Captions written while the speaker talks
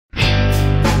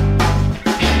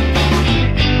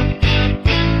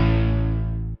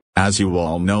As you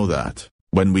all know that,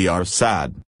 when we are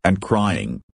sad, and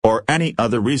crying, or any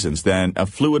other reasons, then a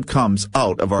fluid comes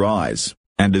out of our eyes,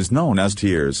 and is known as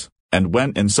tears, and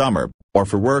when in summer, or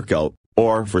for workout,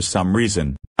 or for some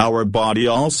reason, our body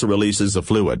also releases a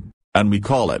fluid, and we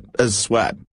call it as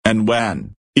sweat, and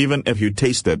when, even if you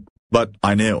taste it, but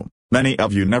I knew, many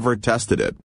of you never tested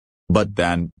it. But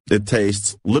then, it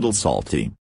tastes little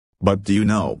salty. But do you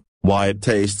know why it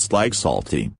tastes like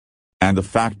salty? And the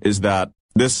fact is that,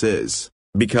 this is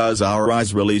because our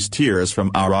eyes release tears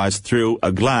from our eyes through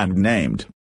a gland named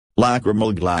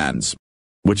lacrimal glands,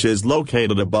 which is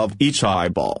located above each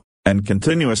eyeball, and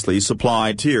continuously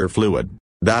supply tear fluid,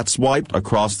 that's wiped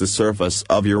across the surface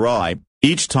of your eye,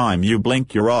 each time you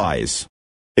blink your eyes.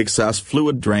 Excess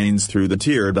fluid drains through the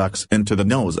tear ducts into the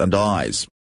nose and eyes.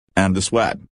 And the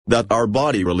sweat that our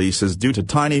body releases due to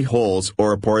tiny holes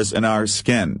or pores in our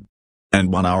skin.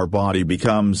 And when our body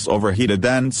becomes overheated,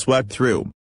 then sweat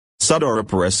through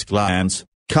sudoriparous glands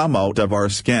come out of our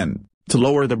skin to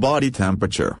lower the body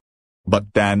temperature.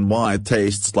 But then why it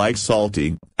tastes like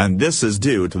salty, and this is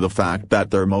due to the fact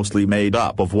that they're mostly made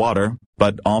up of water,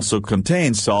 but also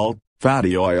contain salt,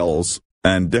 fatty oils,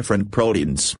 and different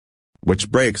proteins, which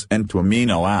breaks into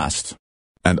amino acids.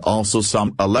 And also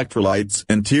some electrolytes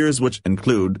in tears, which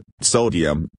include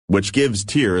sodium, which gives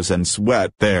tears and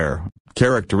sweat their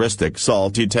characteristic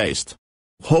salty taste.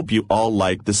 Hope you all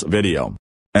like this video.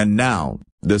 And now,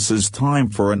 this is time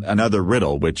for another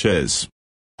riddle, which is: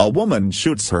 a woman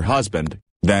shoots her husband,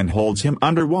 then holds him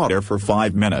underwater for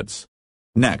 5 minutes.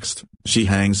 Next, she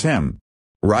hangs him.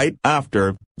 Right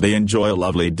after, they enjoy a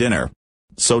lovely dinner.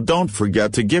 So don't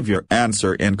forget to give your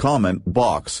answer in comment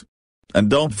box. And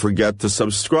don't forget to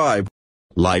subscribe,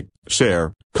 like,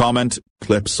 share, comment,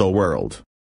 Clipso World.